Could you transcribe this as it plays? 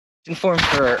For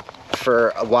him for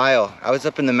a while. I was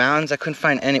up in the mountains. I couldn't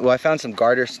find any. Well, I found some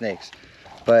garter snakes,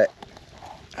 but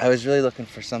I was really looking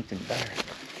for something better.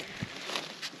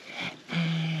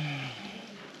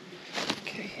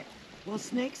 Okay. Well,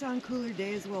 snakes on cooler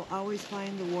days will always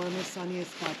find the warmest, sunniest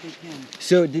spot they can.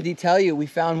 So did he tell you we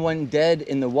found one dead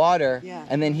in the water? Yeah.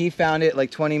 And then he found it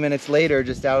like 20 minutes later,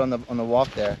 just out on the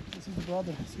walk there. This is the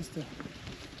brother, sister.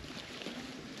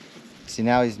 See,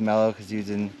 now he's mellow because he was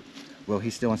in. Well,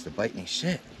 he still wants to bite me.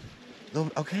 Shit.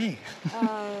 Okay.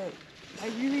 I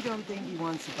really don't think he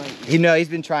wants to bite you. You know, he's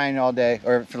been trying all day,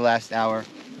 or for the last hour.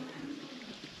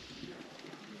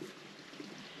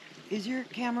 Is your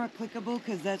camera clickable?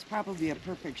 Because that's probably a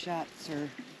perfect shot, sir.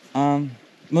 Well,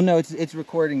 no, it's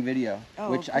recording video,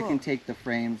 Oh, which cool. I can take the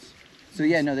frames. So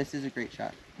yeah, no, this is a great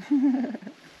shot.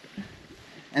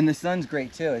 And the sun's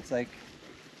great too. It's like,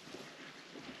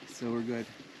 so we're good.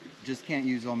 Just can't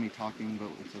use all me talking, but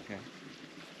it's okay.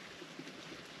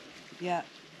 Yeah.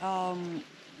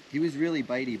 He was really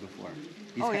bitey before.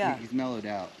 He's mellowed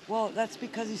out. Well, that's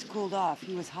because he's cooled off.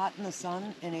 He was hot in the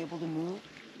sun and able to move.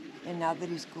 And now that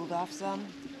he's cooled off some,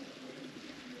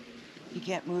 he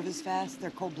can't move as fast.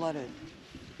 They're cold-blooded.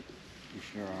 You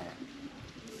sure are.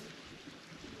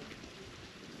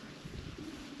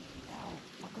 Ow,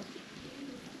 fucker.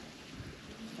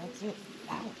 That's it.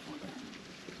 Ow, fucker.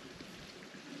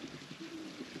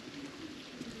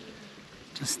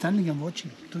 Just standing and watching,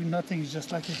 doing nothing. It's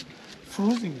just like a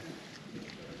freezing.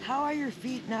 How are your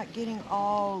feet not getting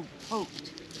all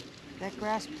poked? That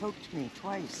grass poked me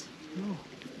twice. No.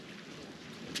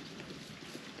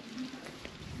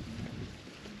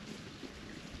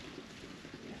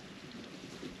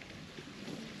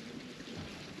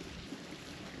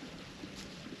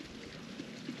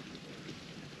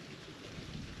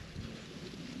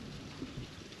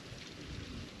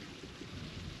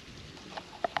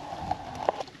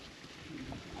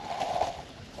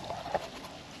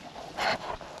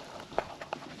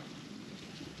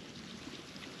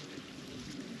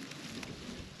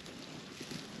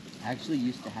 I actually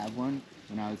used to have one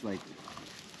when I was like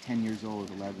 10 years old,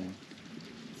 11.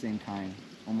 Same kind,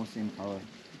 almost same color.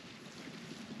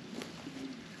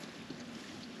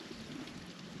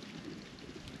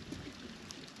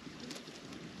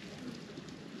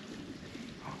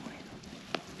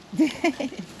 So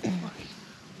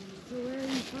where are you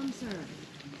from, sir?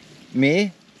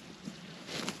 Me?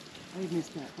 I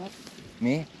missed that. What?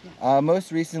 Me? Yeah.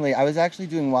 Most recently, I was actually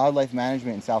doing wildlife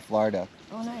management in South Florida.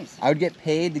 Oh, nice. I would get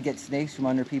paid to get snakes from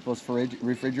under people's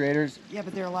refrigerators. Yeah,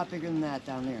 but they're a lot bigger than that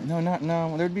down there.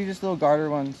 No. There'd be just little garter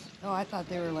ones. Oh, I thought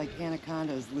they were like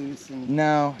anacondas loose and...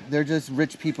 No, they're just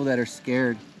rich people that are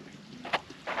scared.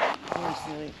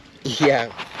 Seriously. Yeah.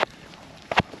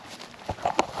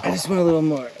 I just want a little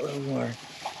more, a little more,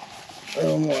 a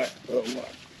little more, a little more.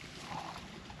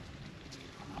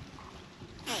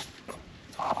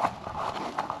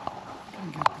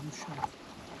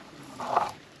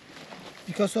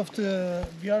 Because of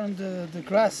we are on the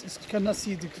grass, you cannot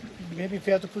see the, maybe if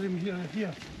you have to put him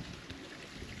here.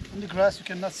 On the grass you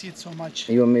cannot see it so much.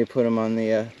 You want me to put them on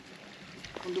the,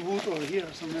 On the wood or here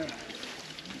somewhere.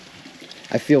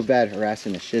 I feel bad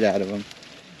harassing the shit out of them.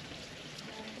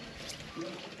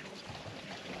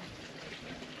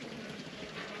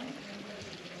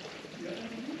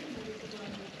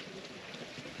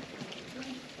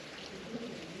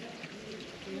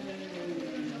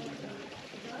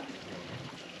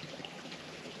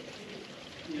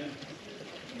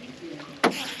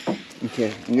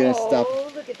 Okay, I'm gonna stop.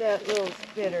 Oh, look at that little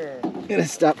spitter. I'm gonna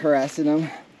stop harassing them.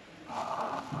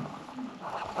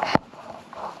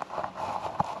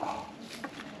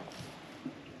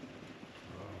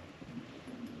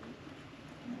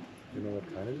 You know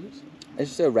what kind it is? It's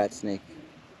just a rat snake.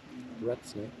 Rat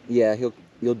snake? Yeah,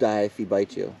 you'll die if he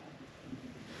bites you.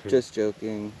 Just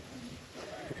joking.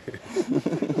 I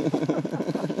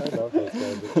love those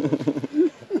guys.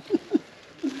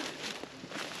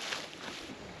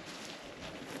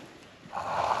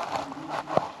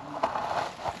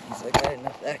 He's like, I didn't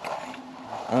know that guy.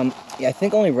 Yeah, I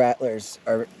think only rattlers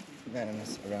are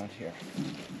venomous around here.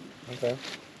 Okay.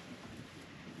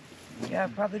 Yeah,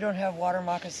 probably don't have water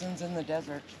moccasins in the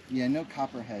desert. Yeah, no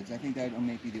copperheads. I think that would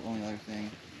maybe be the only other thing.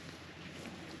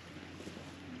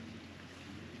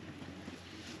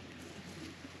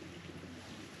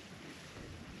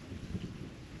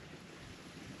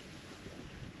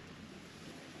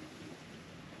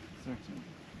 Searching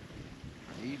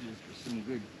ages for some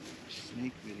good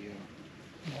snake video.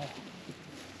 Yeah.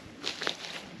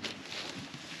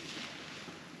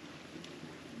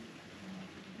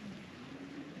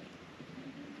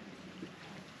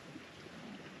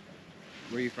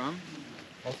 Where are you from?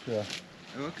 Austria.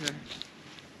 Okay.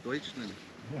 Deutschland.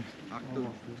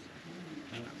 Achtung.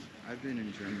 I've been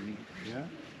in Germany. Yeah?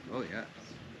 Oh yeah.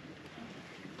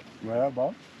 Where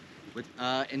about? With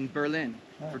in Berlin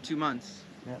for 2 months.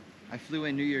 Yeah. I flew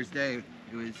in New Year's Day.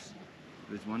 It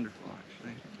was wonderful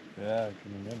actually. Yeah, I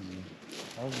can imagine.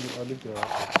 I lived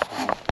there.